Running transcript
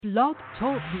Blog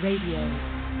Talk Radio.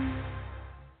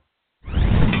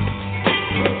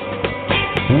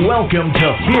 Welcome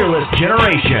to Fearless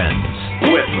Generations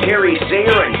with Terry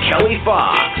Singer and Kelly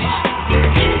Fox.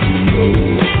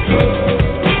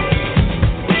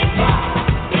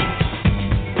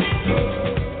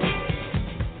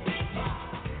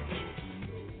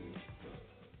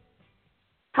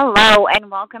 Hello and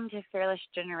welcome to Fearless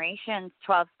Generations,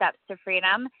 12 Steps to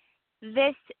Freedom.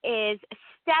 This is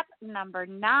step number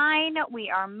 9. We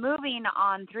are moving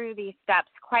on through these steps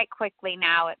quite quickly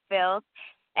now, it feels,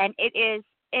 and it is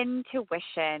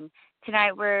intuition.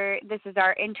 Tonight this is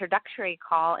our introductory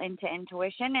call into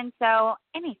intuition, and so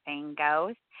anything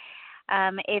goes.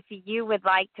 If you would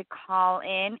like to call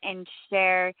in and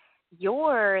share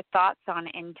your thoughts on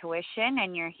intuition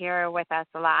and you're here with us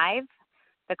live,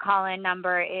 the call-in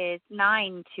number is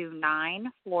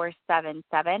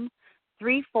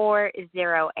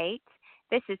 929-477-3408.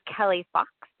 This is Kelly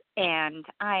Fox, and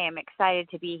I am excited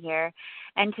to be here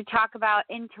and to talk about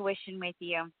intuition with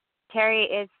you. Terry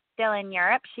is still in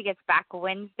Europe. She gets back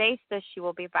Wednesday, so she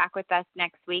will be back with us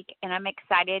next week, and I'm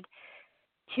excited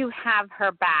to have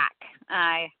her back.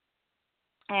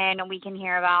 And we can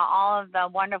hear about all of the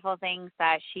wonderful things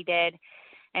that she did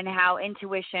and how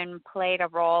intuition played a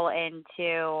role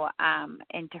into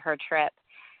her trip.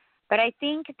 But I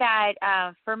think that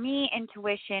for me,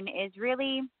 intuition is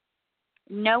really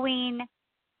knowing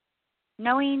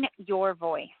your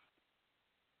voice.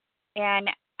 And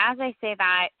as I say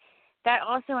that, that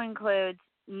also includes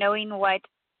knowing what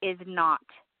is not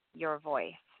your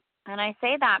voice. And I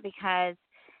say that because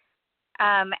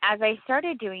as I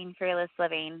started doing Fearless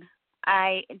Living,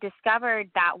 I discovered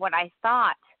that what I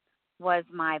thought was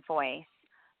my voice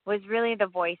was really the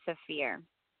voice of fear.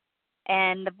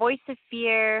 And the voice of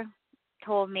fear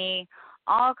told me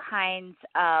all kinds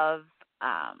of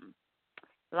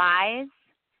lies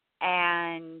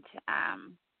and,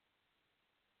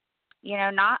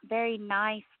 not very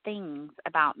nice things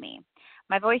about me.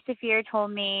 My voice of fear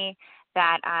told me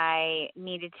that I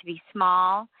needed to be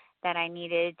small, that I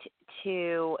needed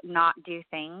to not do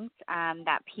things,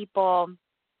 that people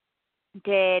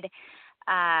did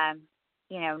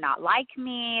not like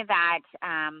me, that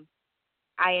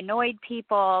I annoyed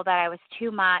people, that I was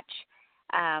too much,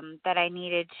 that I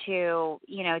needed to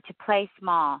play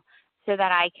small so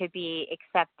that I could be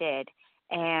accepted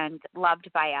and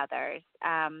loved by others.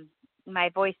 My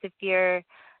voice of fear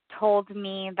told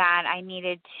me that I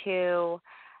needed to,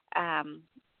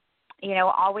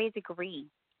 always agree,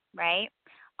 right?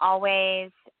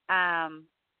 Always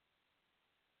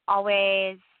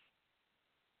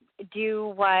do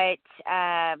what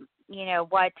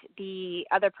the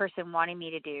other person wanted me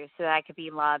to do so that I could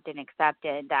be loved and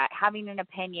accepted, that having an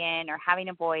opinion or having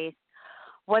a voice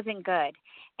wasn't good.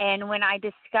 And when I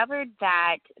discovered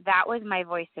that that was my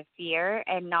voice of fear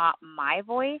and not my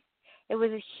voice, it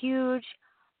was a huge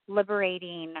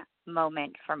liberating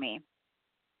moment for me.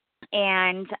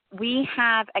 And we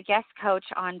have a guest coach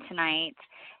on tonight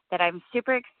that I'm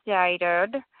super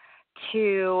excited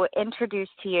to introduce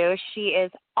to you. She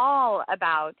is all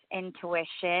about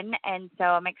intuition, and so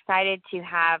I'm excited to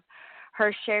have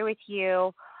her share with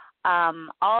you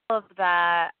all of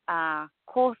the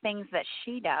cool things that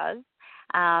she does.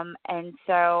 And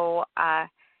so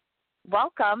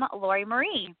welcome, Lori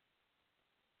Marie.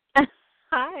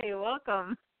 Hi,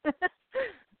 welcome.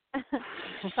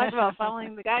 Talk about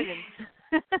following the guidance.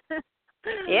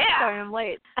 Yeah. Sorry, I'm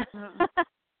late.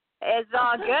 It's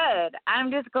all good.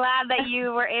 I'm just glad that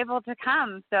you were able to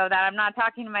come so that I'm not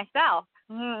talking to myself.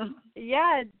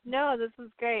 Yeah, no, this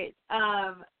is great.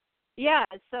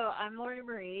 So I'm Lori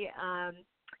Marie.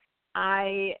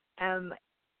 I am,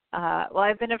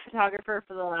 I've been a photographer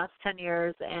for the last 10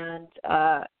 years and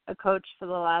a coach for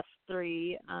the last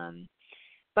 3.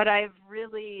 But I've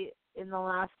really, in the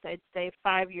last, I'd say,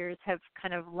 5 years, have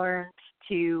kind of learned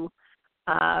to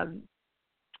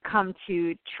come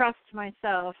to trust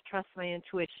myself, trust my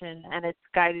intuition, and it's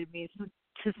guided me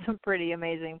to some pretty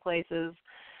amazing places.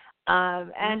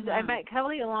 And I met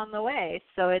Kelly along the way,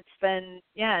 so it's been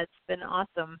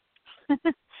awesome.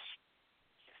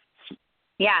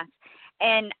 Yeah.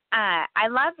 And I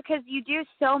love because you do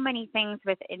so many things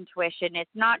with intuition.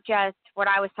 It's not just what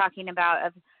I was talking about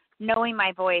of knowing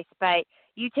my voice, but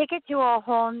you take it to a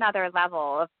whole nother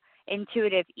level of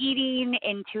intuitive eating,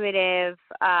 intuitive,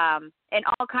 and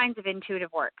all kinds of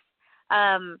intuitive works.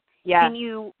 Can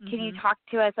you talk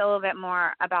to us a little bit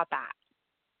more about that?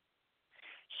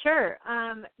 Sure.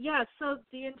 So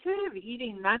the intuitive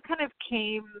eating, that kind of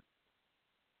came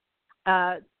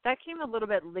a little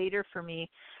bit later for me.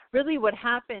 Really what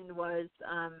happened was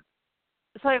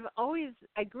so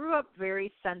I grew up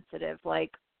very sensitive,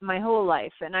 like my whole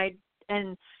life, and I'd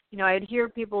hear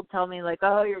people tell me like,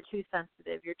 oh, you're too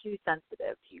sensitive,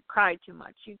 you cry too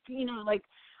much, like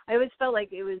I always felt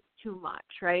like it was too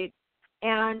much, right?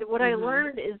 And what I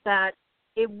learned is that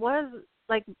it was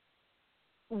like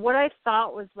what I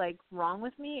thought was like wrong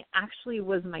with me actually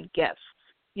was my gift,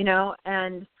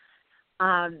 and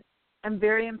I'm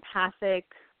very empathic.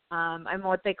 I'm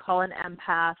what they call an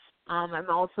empath. I'm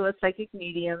also a psychic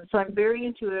medium, so I'm very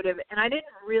intuitive, and I didn't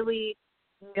really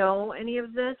know any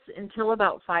of this until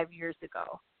about 5 years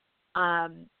ago.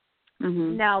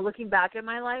 Now, looking back at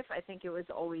my life, I think it was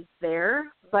always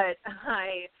there, but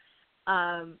I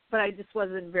just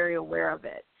wasn't very aware of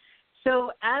it.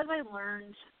 So as I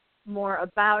learned more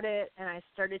about it and I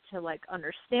started to like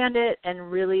understand it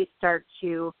and really start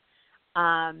to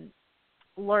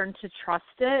learn to trust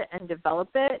it and develop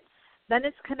it, then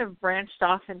it's kind of branched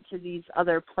off into these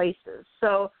other places.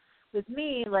 So with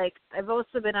me, like I've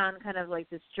also been on kind of like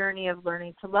this journey of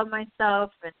learning to love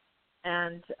myself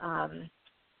and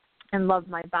love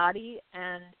my body.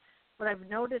 And what I've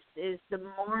noticed is the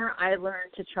more I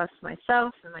learn to trust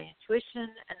myself and my intuition,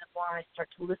 and the more I start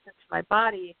to listen to my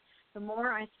body, the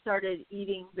more I started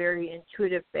eating very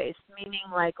intuitive based, meaning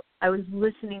like I was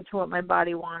listening to what my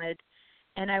body wanted,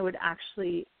 and I would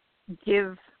actually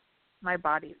give my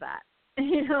body that,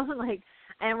 like,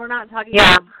 and we're not talking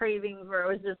about cravings where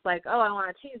it was just like, oh, I want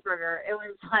a cheeseburger. It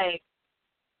was like,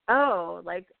 oh,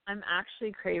 like I'm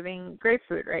actually craving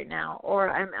grapefruit right now, or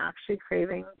I'm actually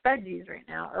craving veggies right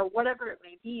now, or whatever it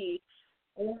may be,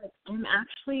 or I'm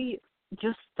actually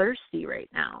just thirsty right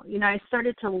now. I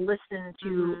started to listen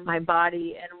to my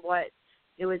body and what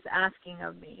it was asking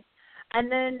of me.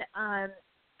 And then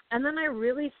I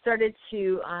really started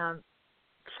to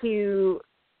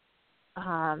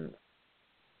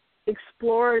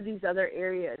explore these other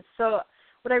areas. So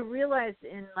what I realized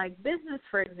in like business,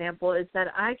 for example, is that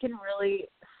I can really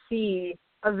see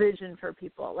a vision for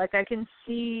people. Like I can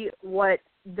see what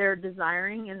they're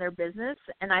desiring in their business,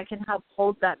 and I can help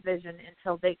hold that vision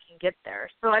until they can get there.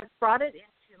 So I've brought it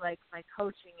into like my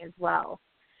coaching as well.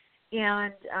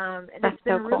 And it's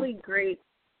been really great.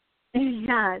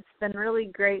 Yeah, it's been really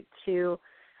great to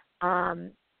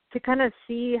kind of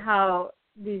see how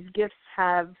these gifts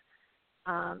have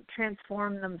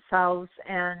transformed themselves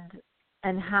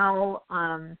and how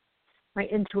my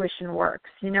intuition works.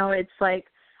 It's like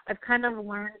I've kind of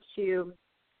learned to,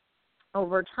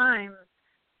 over time,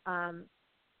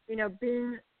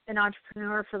 being an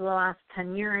entrepreneur for the last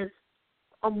 10 years,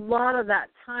 a lot of that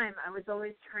time I was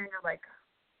always trying to like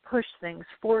push things,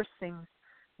 force things,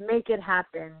 make it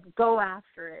happen, go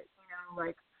after it,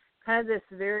 like kind of this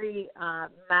very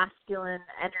masculine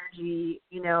energy,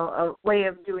 a way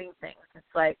of doing things. It's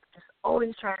like just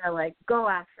always trying to like go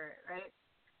after it, right?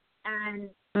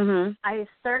 And I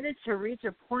started to reach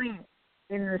a point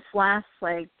in this last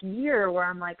like year where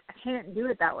I'm like, I can't do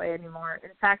it that way anymore. In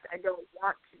fact, I don't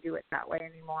want to do it that way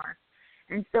anymore.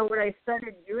 And so what I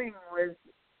started doing was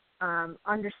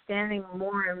understanding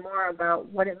more and more about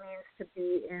what it means to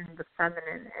be in the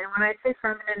feminine. And when I say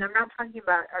feminine, I'm not talking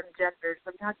about our genders.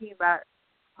 I'm talking about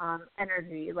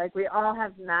energy. Like we all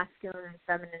have masculine and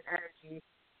feminine energy.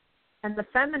 And the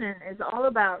feminine is all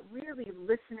about really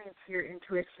listening to your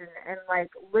intuition and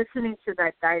like listening to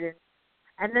that guidance.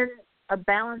 And then a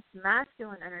balanced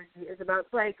masculine energy is about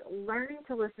like learning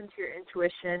to listen to your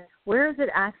intuition. Where is it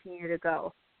asking you to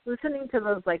go? Listening to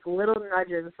those like little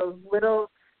nudges, those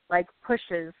little like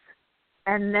pushes,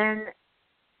 and then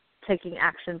taking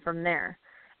action from there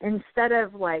instead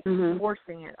of like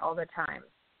forcing it all the time.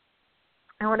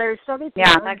 And what I started to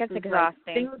that gets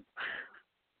exhausting.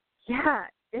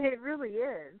 Like, it really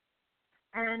is.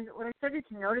 And what I started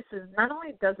to notice is not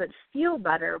only does it feel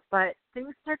better, but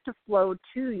things start to flow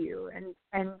to you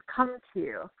and come to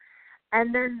you.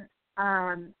 And then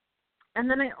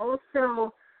I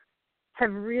also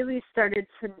have really started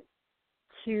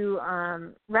to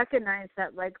recognize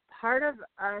that like part of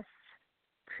us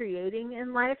creating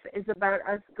in life is about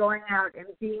us going out and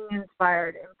being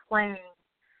inspired and playing.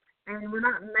 And we're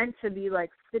not meant to be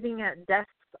like sitting at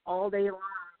desks all day long,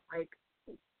 like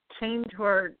chained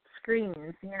toward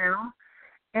screens,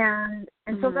 and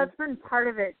so that's been part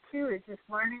of it too, is just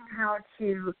learning how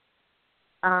to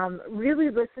really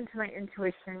listen to my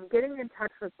intuition, getting in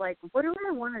touch with like, what do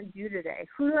I want to do today?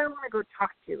 Who do I want to go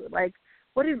talk to? Like,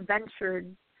 what adventure?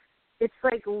 It's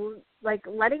like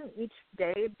letting each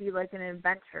day be like an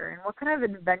adventure, and what kind of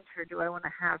adventure do I want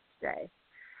to have today?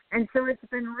 And so it's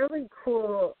been really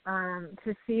cool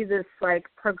to see this like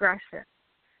progression.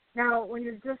 Now, when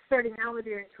you're just starting out with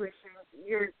your intuition,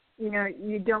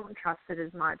 you don't trust it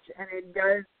as much, and it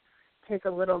does take a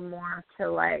little more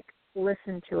to like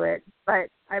listen to it. But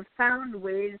I've found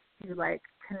ways to like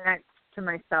connect to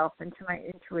myself and to my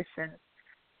intuition,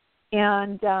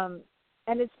 and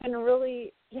it's been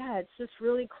really, it's just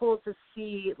really cool to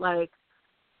see like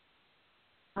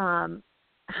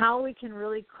how we can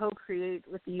really co-create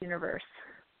with the universe.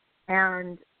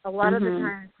 And a lot of the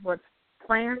times what's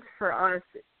planned for us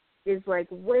is like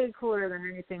way cooler than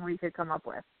anything we could come up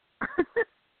with.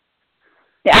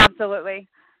 Yeah, absolutely.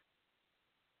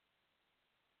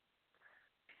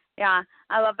 Yeah,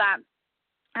 I love that.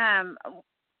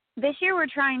 This year we're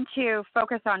trying to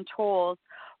focus on tools.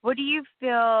 What do you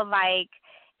feel like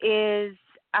is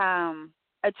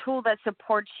a tool that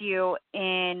supports you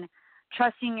in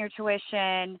trusting your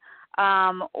tuition,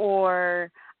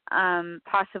 or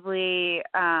possibly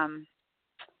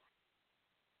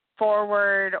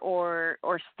forward or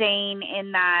staying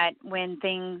in that when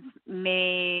things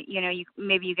maybe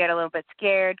you get a little bit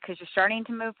scared because you're starting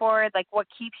to move forward? Like, what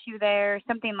keeps you there?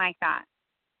 Something like that.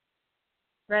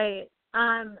 Right.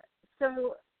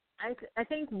 So I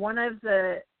think one of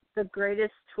the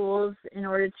greatest tools in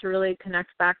order to really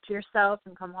connect back to yourself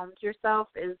and come home to yourself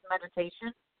is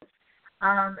meditation.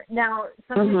 Now,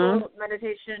 some people,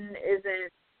 meditation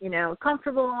isn't,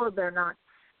 comfortable. They're not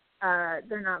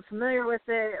familiar with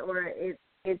it, or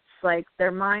it's like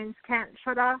their minds can't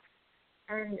shut off.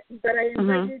 But I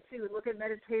invite you to look at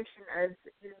meditation as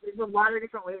there's a lot of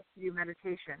different ways to do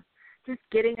meditation. Just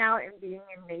getting out and being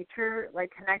in nature,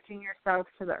 like connecting yourself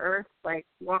to the earth, like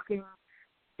walking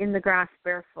in the grass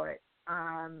barefoot,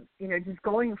 just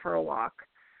going for a walk.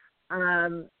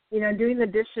 Doing the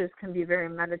dishes can be very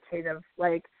meditative.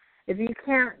 Like, if you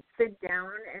can't sit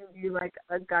down and do like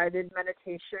a guided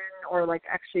meditation, or like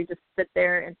actually just sit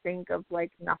there and think of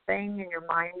like nothing and your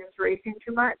mind is racing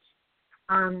too much,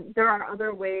 there are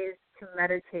other ways to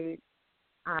meditate,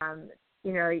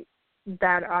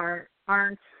 that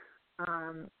aren't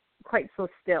quite so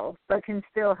still, but can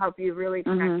still help you really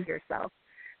connect to yourself.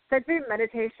 So I'd say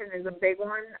meditation is a big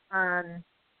one.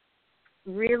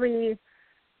 Really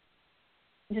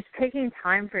just taking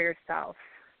time for yourself,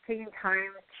 taking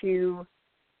time to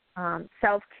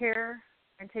self-care,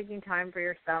 and taking time for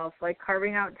yourself, like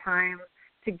carving out time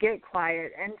to get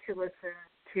quiet and to listen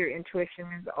to your intuition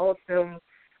is also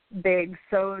big.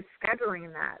 So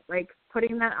scheduling that, like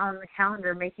putting that on the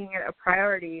calendar, making it a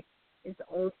priority, is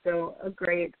also a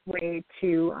great way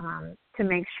to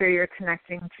make sure you're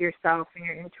connecting to yourself and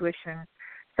your intuition.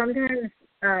 Sometimes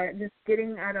just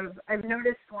getting out of, I've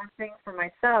noticed one thing for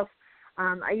myself.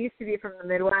 I used to be from the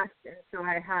Midwest, and so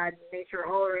I had nature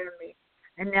all around me.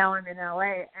 And now I'm in LA,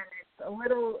 and it's a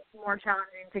little more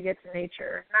challenging to get to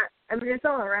nature. It's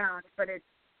all around, but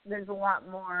there's a lot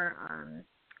more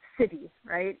city,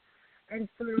 right? And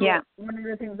so one of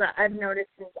the things that I've noticed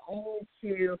is I need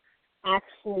to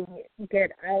actually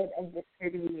get out of the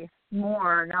city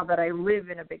more now that I live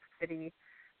in a big city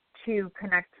to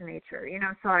connect to nature.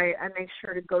 So I make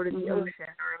sure to go to the ocean,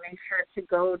 or I make sure to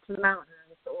go to the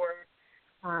mountains, or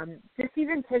just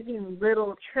even taking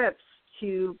little trips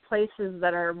to places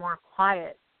that are more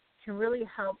quiet can really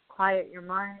help quiet your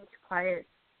mind, quiet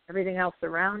everything else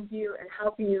around you, and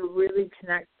help you really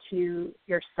connect to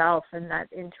yourself and that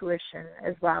intuition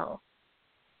as well.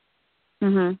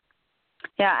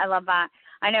 Yeah, I love that.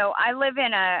 I know I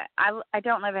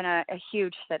don't live in a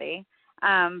huge city,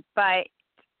 but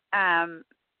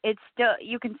it's still,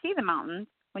 you can see the mountains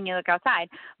when you look outside,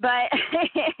 but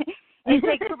it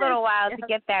takes a little while to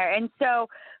get there. And so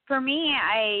for me,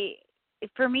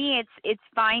 it's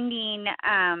finding,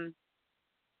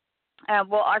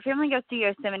 our family goes to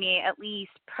Yosemite at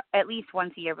least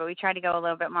once a year, but we try to go a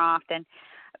little bit more often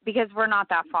because we're not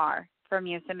that far from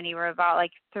Yosemite. We're about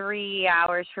like 3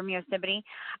 hours from Yosemite,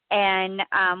 and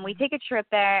we take a trip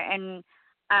there, and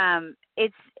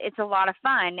it's a lot of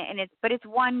fun, but it's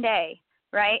one day,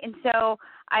 right? And so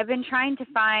I've been trying to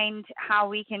find how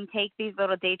we can take these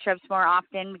little day trips more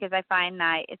often, because I find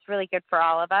that it's really good for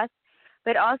all of us,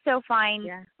 but also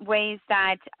find ways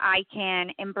that I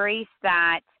can embrace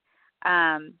that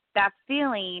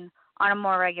feeling on a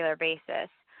more regular basis,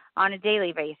 on a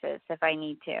daily basis if I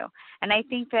need to. And I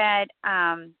think that,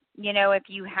 if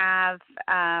you have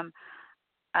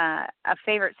a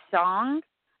favorite song,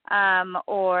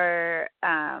 or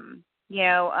a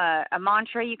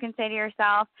mantra you can say to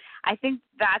yourself, I think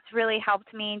that's really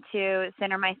helped me to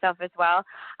center myself as well.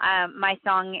 My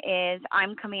song is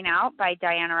I'm Coming Out by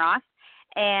Diana Ross,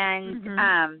 and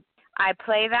I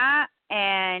play that,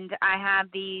 and I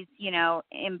have these,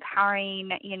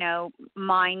 empowering,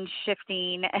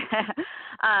 mind-shifting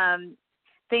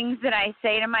things that I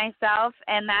say to myself,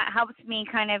 and that helps me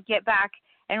kind of get back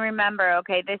and remember,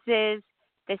 okay, this is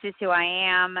who I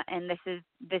am, and this is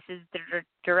the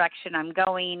direction I'm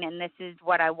going, and this is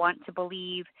what I want to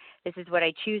believe. This is what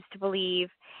I choose to believe,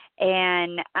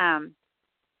 and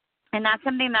that's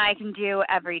something that I can do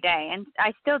every day. And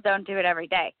I still don't do it every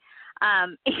day,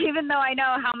 even though I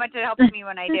know how much it helps me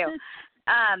when I do.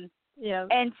 Yeah.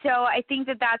 And so I think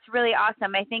that that's really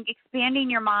awesome. I think expanding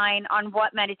your mind on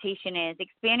what meditation is,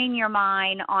 expanding your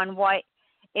mind on what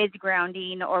is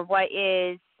grounding or what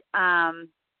is,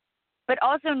 but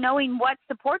also knowing what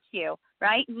supports you,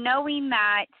 right? Knowing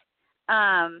that,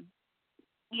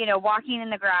 walking in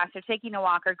the grass or taking a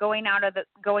walk or going up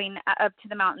to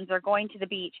the mountains or going to the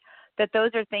beach, that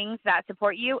those are things that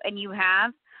support you, and you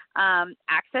have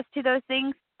access to those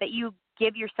things, that you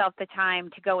give yourself the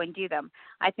time to go and do them.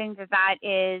 I think that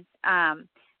is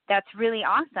that's really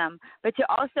awesome. But to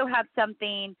also have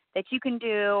something that you can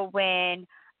do when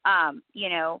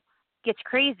gets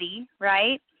crazy,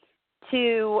 right?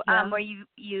 To where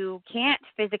you can't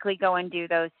physically go and do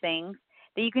those things,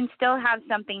 that you can still have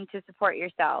something to support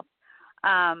yourself.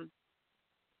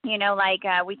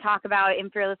 We talk about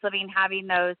in Fearless Living, having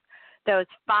those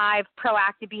 5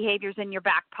 proactive behaviors in your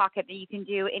back pocket that you can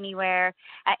do anywhere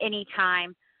at any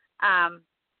time.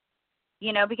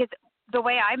 Because the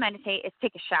way I meditate is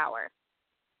take a shower.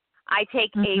 I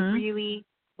take a really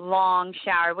long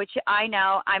shower, which I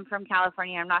know I'm from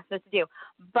California, I'm not supposed to do,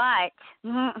 but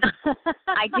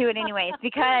I do it anyways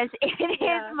because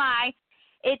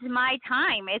it's my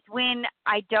time. It's when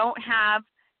I don't have,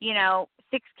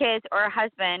 6 kids or a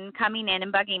husband coming in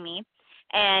and bugging me.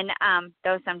 And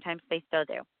though sometimes they still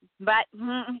do. But,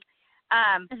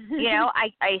 I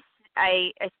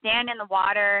stand in the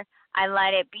water. I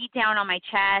let it beat down on my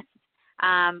chest.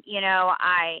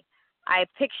 I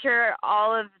picture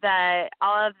all of the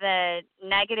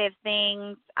negative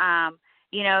things,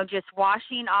 just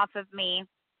washing off of me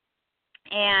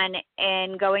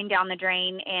and going down the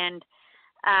drain. And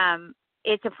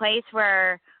it's a place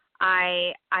where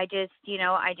I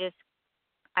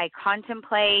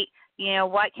contemplate,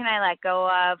 what can I let go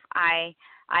of? I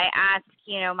ask,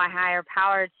 my higher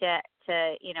power to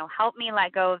help me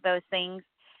let go of those things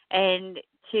and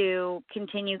to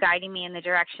continue guiding me in the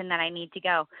direction that I need to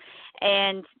go.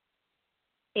 And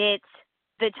it's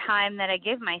the time that I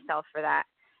give myself for that.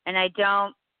 And I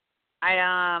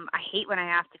hate when I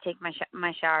have to take my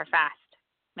shower fast.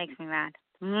 Makes me mad.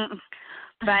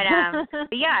 But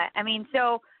yeah,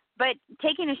 but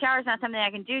taking a shower is not something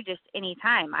I can do just any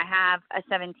time. I have a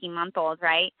 17-month-old,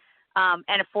 right?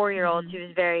 And a 4-year-old who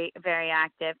is very, very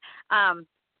active.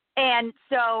 And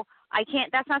so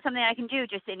that's not something I can do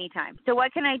just any time. So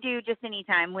what can I do just any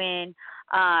time when,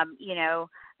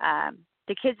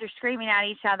 the kids are screaming at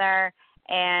each other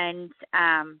and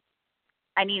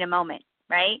I need a moment,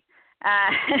 right?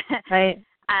 Right.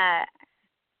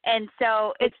 And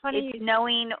so it's funny. It's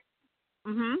knowing.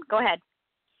 Go ahead.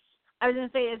 I was going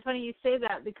to say, it's funny you say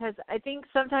that because I think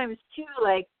sometimes, too,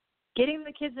 like, getting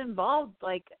the kids involved,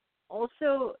 like,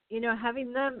 also,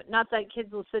 having them, not that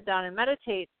kids will sit down and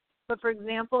meditate, but, for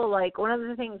example, like, one of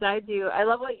the things I do, I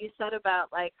love what you said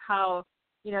about, like, how,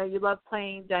 you love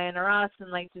playing Diana Ross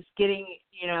and, like, just getting,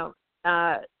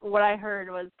 what I heard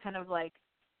was kind of like,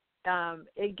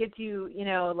 it gets you,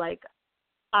 like,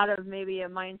 out of maybe a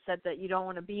mindset that you don't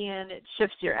want to be in. It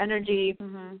shifts your energy.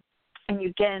 And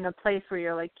you get in a place where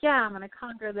you're like, yeah, I'm going to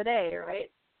conquer the day,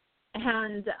 right?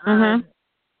 And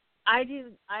I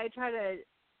try to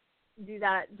do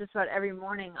that just about every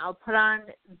morning. I'll put on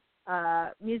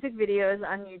music videos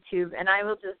on YouTube, and I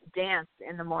will just dance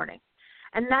in the morning.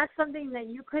 And that's something that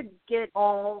you could get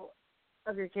all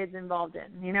of your kids involved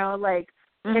in, like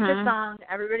pick a song.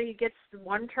 Everybody gets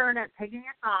one turn at picking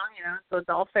a song, so it's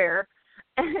all fair.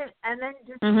 And then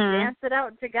just dance it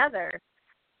out together.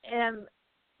 And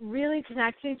really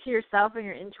connecting to yourself and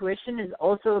your intuition is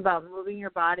also about moving your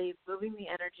body, moving the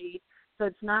energy, so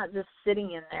it's not just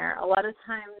sitting in there. A lot of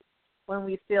times when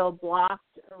we feel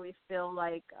blocked or we feel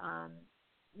like,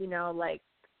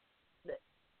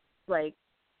 like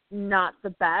not the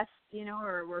best,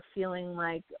 or we're feeling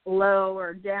like low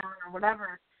or down or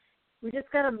whatever, we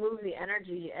just got to move the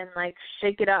energy and, like,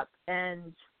 shake it up.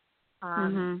 And,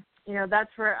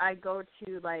 that's where I go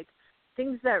to, like,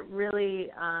 things that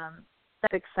really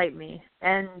that excite me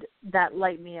and that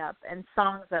light me up, and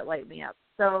songs that light me up.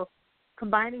 So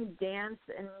combining dance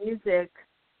and music,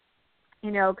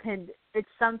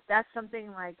 that's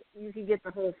something like you can get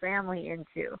the whole family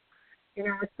into.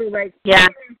 So like if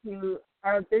you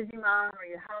are a busy mom or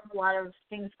you have a lot of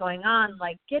things going on,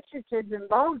 like get your kids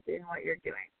involved in what you're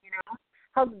doing.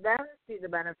 help them see the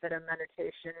benefit of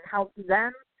meditation, help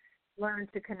them learn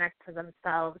to connect to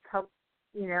themselves, help,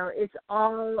 it's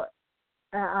all,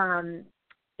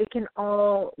 it can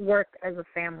all work as a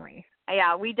family.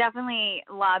 Yeah, we definitely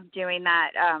love doing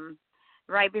that.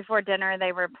 Right before dinner,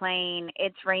 they were playing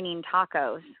 "It's Raining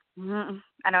Tacos."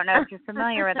 I don't know if you're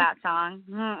familiar with that song.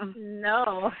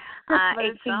 No.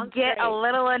 It can get great. a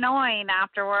little annoying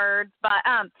afterwards, but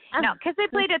no, because they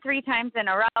played it 3 times in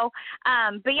a row.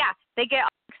 But yeah, they get all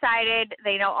excited.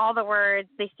 They know all the words.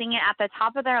 They sing it at the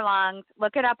top of their lungs.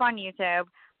 Look it up on YouTube.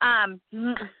 And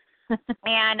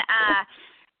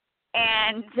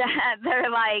they're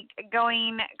like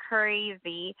going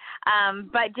crazy,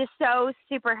 but just so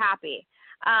super happy.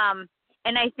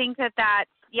 And I think that's,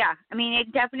 yeah, I mean,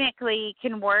 it definitely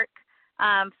can work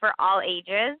for all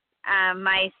ages.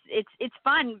 It's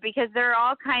fun because they're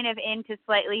all kind of into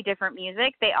slightly different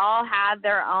music. They all have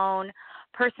their own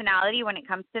personality when it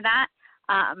comes to that.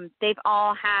 They've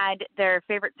all had their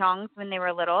favorite songs when they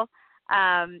were little.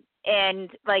 And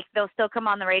like, they'll still come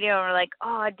on the radio and we're like,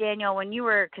 oh, Daniel, when you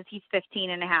were, cause he's 15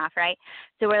 and a half, right?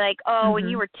 So we're like, oh, when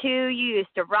you were 2, you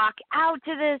used to rock out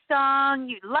to this song.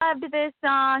 You loved this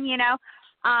song,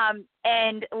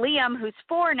 and Liam, who's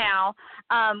 4 now,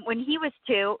 when he was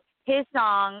 2, his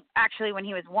song, actually when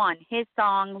he was 1, his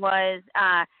song was,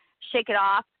 Shake It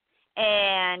Off.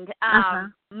 And,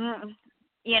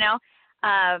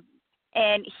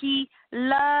 and he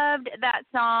loved that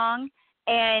song.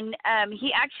 And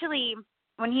he actually,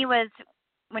 when he was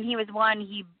 1,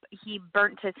 he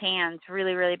burnt his hands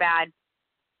really, really bad,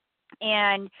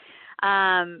 and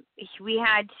we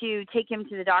had to take him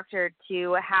to the doctor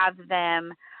to have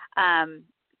them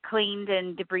cleaned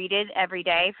and debrided every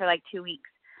day for like 2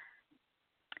 weeks.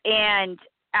 And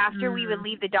after we would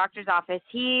leave the doctor's office,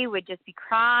 he would just be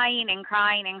crying and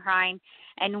crying and crying,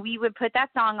 and we would put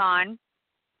that song on.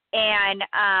 And,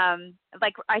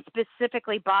 like, I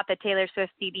specifically bought the Taylor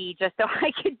Swift CD just so I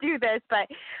could do this, but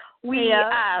we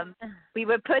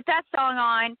would put that song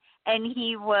on, and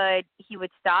he would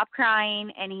stop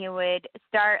crying, and he would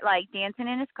start, like, dancing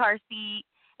in his car seat,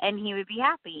 and he would be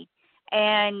happy.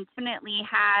 And definitely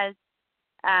has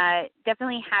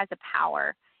a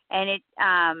power. And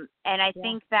I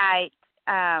think that,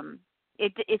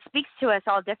 it speaks to us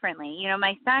all differently.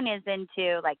 My son is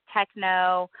into, like,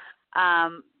 techno,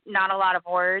 not a lot of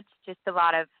words, just a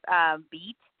lot of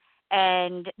beat,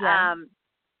 and but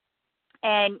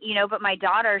my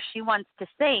daughter, she wants to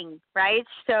sing, right?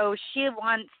 So she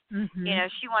wants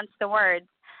she wants the words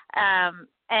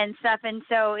and stuff, and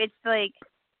so it's like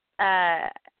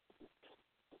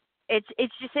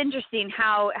it's just interesting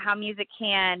how music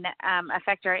can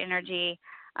affect our energy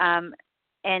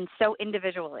and so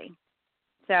individually.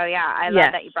 So yeah, I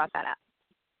love that you brought that up.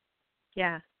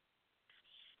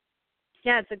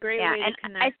 Yeah, it's a great way to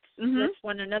connect with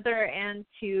one another and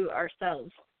to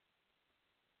ourselves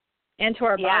and to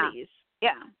our bodies.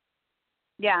 Yeah.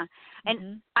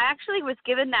 And I actually was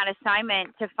given that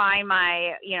assignment to find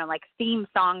my, like theme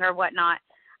song or whatnot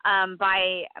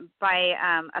by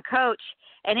a coach.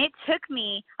 And it took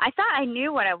me, I thought I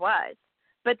knew what I was.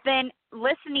 But then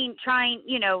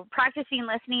practicing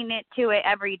listening to it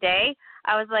every day,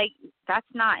 I was like,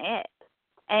 that's not it.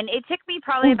 And it took me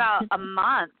probably about a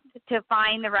month to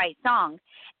find the right song.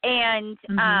 And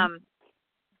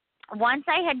once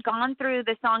I had gone through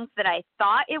the songs that I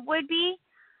thought it would be,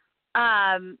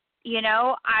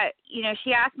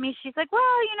 she asked me, she's like, well,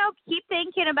 keep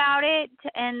thinking about it.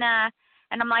 And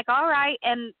I'm like, all right.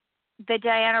 And the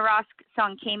Diana Ross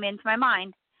song came into my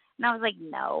mind. And I was like,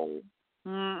 no,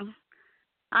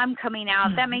 I'm coming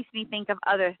out. That makes me think of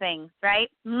other things, right?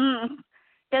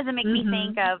 Doesn't make me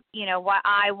think of, what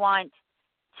I want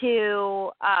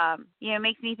to,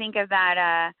 makes me think of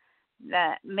that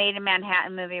the Made in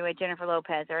Manhattan movie with Jennifer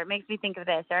Lopez, or it makes me think of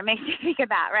this, or it makes me think of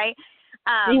that, right?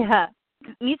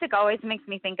 Music always makes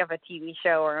me think of a TV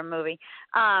show or a movie,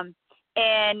 and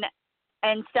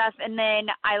stuff. And then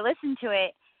I listened to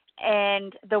it,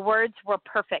 and the words were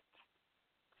perfect.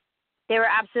 They were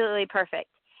absolutely perfect.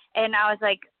 And I was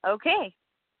like, okay,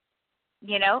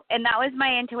 and that was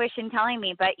my intuition telling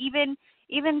me. But even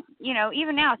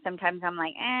now, sometimes I'm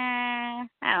like, I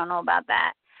don't know about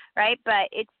that, right? But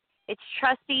it's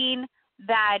trusting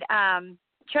that,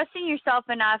 trusting yourself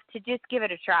enough to just give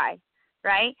it a try,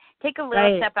 right? Take a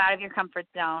little step out of your comfort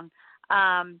zone.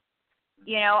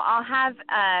 I'll have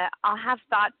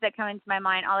thoughts that come into my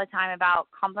mind all the time about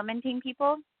complimenting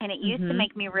people, and it used to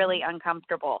make me really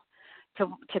uncomfortable to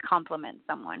compliment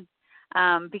someone.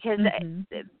 Because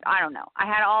I don't know, I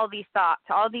had all these thoughts,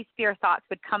 all these fear thoughts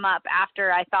would come up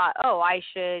after I thought, oh, I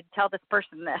should tell this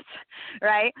person this,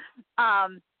 right?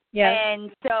 Yeah.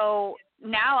 And so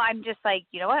now I'm just like,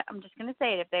 you know what? I'm just going to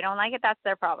say it. If they don't like it, that's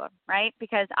their problem, right?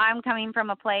 Because I'm coming from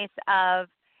a place of,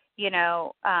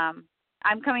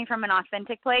 I'm coming from an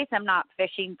authentic place. I'm not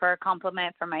fishing for a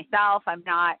compliment for myself. I'm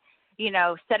not,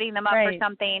 setting them up for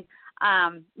something.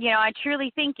 I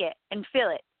truly think it and feel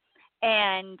it.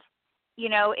 And,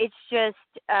 it's just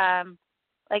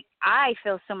like I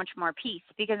feel so much more peace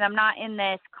because I'm not in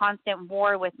this constant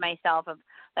war with myself of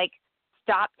like,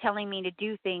 stop telling me to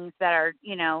do things that are,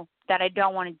 that I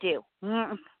don't want to do.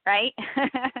 Right?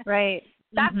 Right.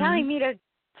 Stop telling me to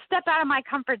step out of my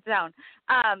comfort zone.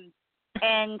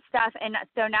 And stuff. And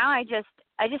so now I just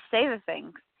say the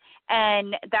things.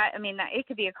 And that it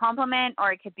could be a compliment,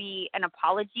 or it could be an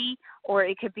apology, or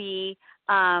it could be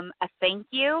a thank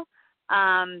you.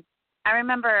 I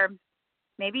remember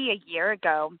maybe a year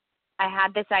ago, I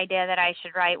had this idea that I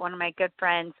should write one of my good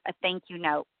friends a thank you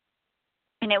note.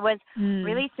 And it was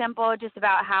really simple, just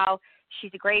about how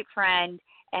she's a great friend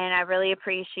and I really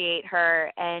appreciate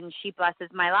her and she blesses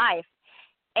my life.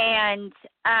 And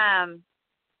I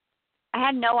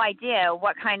had no idea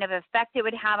what kind of effect it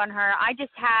would have on her. I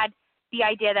just had the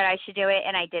idea that I should do it,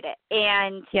 and I did it.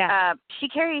 And she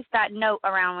carries that note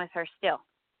around with her still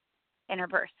in her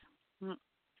purse.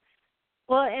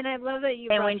 Well, and I love that you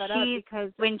brought that up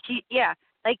because when she's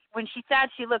sad,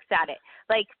 she looks at it.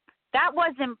 Like that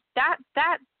wasn't that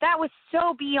was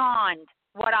so beyond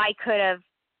what I could have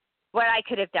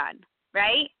done,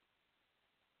 right?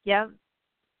 Yeah.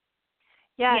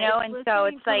 Yeah, and so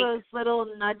it's like those little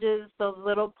nudges, those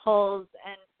little pulls,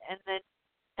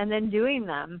 and then doing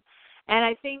them. And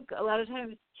I think a lot of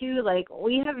times too, like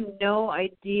we have no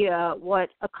idea what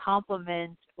a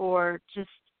compliment or just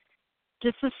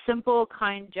a simple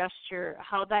kind gesture,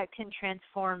 how that can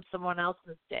transform someone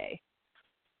else's day.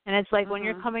 And it's like when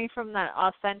you're coming from that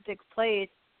authentic place,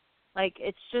 like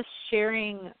it's just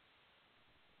sharing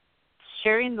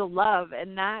the love,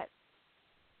 and that.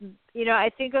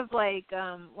 I think of like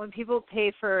when people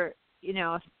pay for,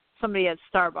 somebody at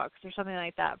Starbucks or something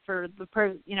like that for the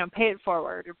pay it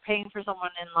forward or paying for someone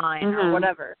in line or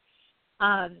whatever,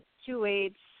 to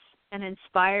waits and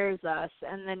inspires us,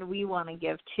 and then we want to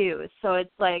give too. So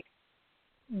it's like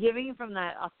giving from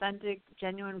that authentic,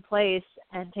 genuine place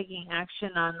and taking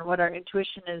action on what our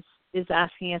intuition is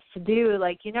asking us to do.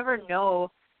 Like you never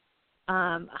know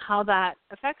how that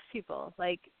affects people.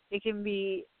 Like it can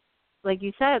be, like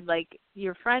you said, like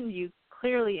your friend, you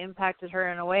clearly impacted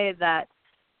her in a way that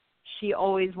she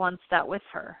always wants that with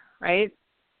her, right?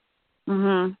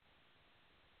 Yeah.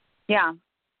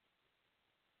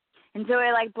 And so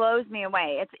it like blows me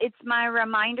away. It's my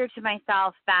reminder to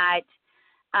myself that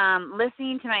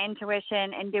listening to my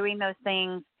intuition and doing those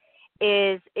things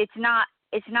it's not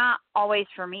always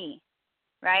for me,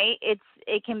 right? It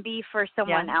can be for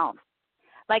someone else.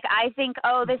 Like I think,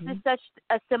 this is such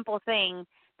a simple thing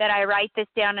that I write this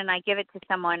down and I give it to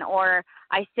someone, or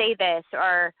I say this,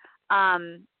 or,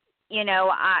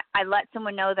 I let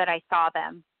someone know that I saw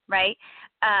them, right?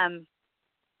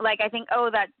 Like I think,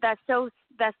 that's so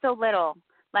little.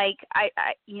 Like I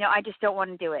just don't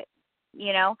want to do it,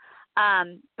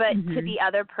 but to the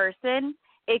other person,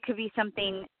 it could be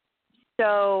something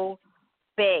so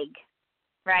big,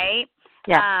 right?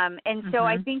 Yeah. And so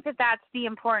I think that's the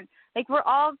important, like we're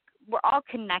all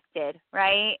connected,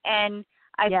 right? And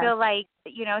I feel like,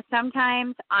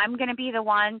 sometimes I'm going to be the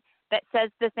one that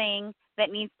says the thing that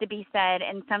needs to be said,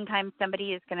 and sometimes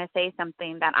somebody is going to say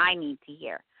something that I need to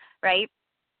hear, right?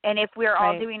 And if we're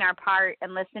all doing our part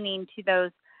and listening to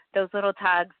those little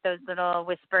tugs, those little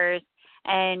whispers,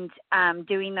 and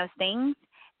doing those things,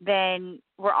 then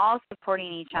we're all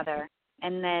supporting each other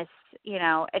in this,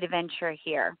 adventure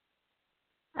here.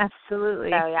 Absolutely.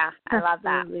 So, yeah, I love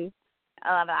that. Absolutely.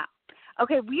 I love that.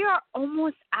 Okay, we are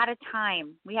almost out of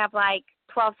time. We have like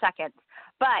 12 seconds.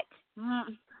 But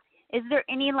is there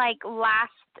any like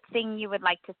last thing you would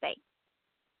like to say?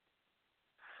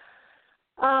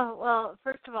 Oh, well,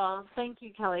 first of all, thank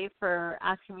you, Kelly, for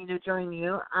asking me to join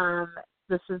you.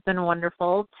 This has been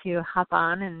wonderful to hop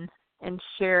on and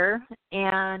share.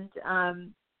 And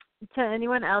to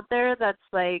anyone out there that's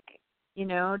like,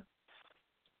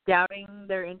 doubting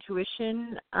their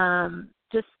intuition,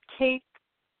 just take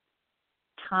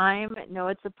time. Know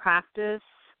it's a practice.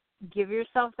 Give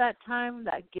yourself that time,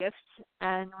 that gift.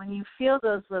 And when you feel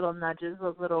those little nudges,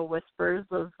 those little whispers,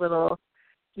 those little,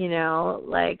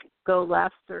 like go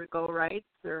left or go right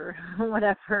or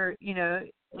whatever,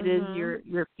 it is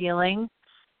you're feeling,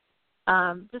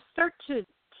 just start to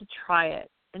try it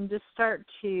and just start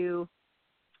to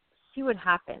see what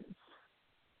happens.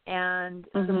 And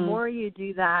the more you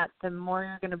do that, the more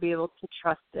you're going to be able to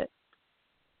trust it.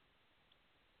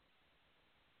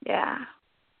 Yeah.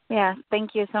 Yeah.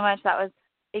 Thank you so much. That was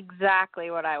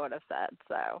exactly what I would have said.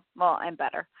 So, well, I'm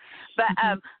better. But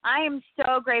I am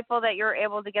so grateful that you were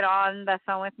able to get on the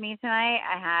phone with me tonight.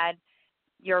 I had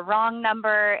your wrong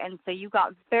number, and so you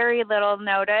got very little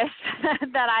notice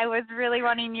that I was really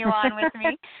wanting you on with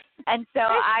me. And so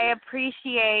I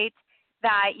appreciate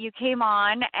that you came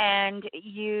on, and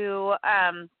you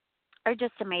are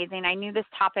just amazing. I knew this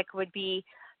topic would be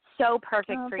so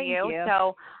perfect for you.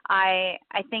 So I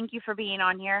thank you for being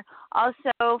on here.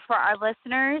 Also, for our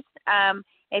listeners,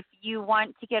 if you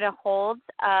want to get a hold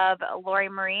of Lori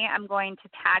Marie, I'm going to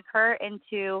tag her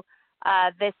into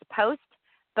this post.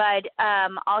 But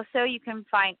also you can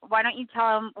find, why don't you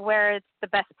tell them where it's the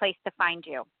best place to find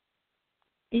you?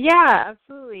 Yeah,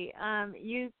 absolutely.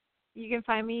 You can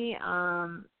find me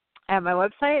at my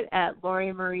website at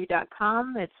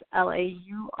lauriemarie.com. It's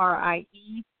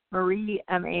LAURIE Marie,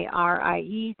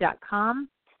 MARIE.com.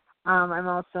 I'm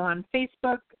also on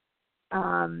Facebook,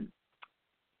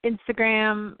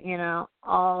 Instagram,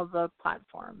 all the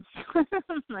platforms.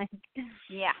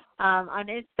 Yeah. On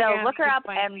Instagram. So look her up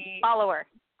and follow her.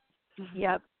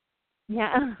 Yep.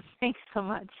 Yeah. Thanks so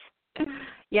much.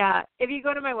 Yeah. If you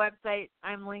go to my website,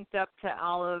 I'm linked up to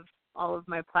all of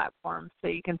my platforms, so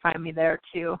you can find me there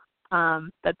too.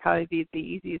 That'd probably be the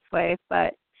easiest way.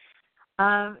 But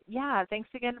yeah, thanks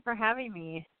again for having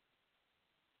me.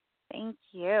 Thank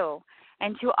you.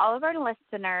 And to all of our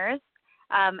listeners,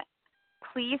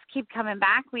 please keep coming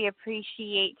back. We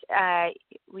appreciate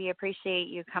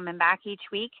you coming back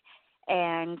each week,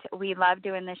 and we love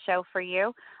doing this show for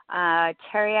you.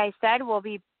 Terry, I said, will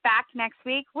be back next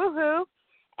week. Woohoo!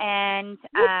 And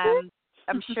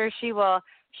I'm sure she will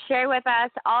share with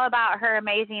us all about her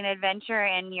amazing adventure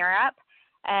in Europe,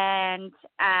 and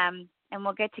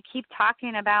we'll get to keep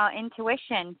talking about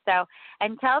intuition. So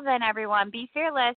until then, everyone, be fearless.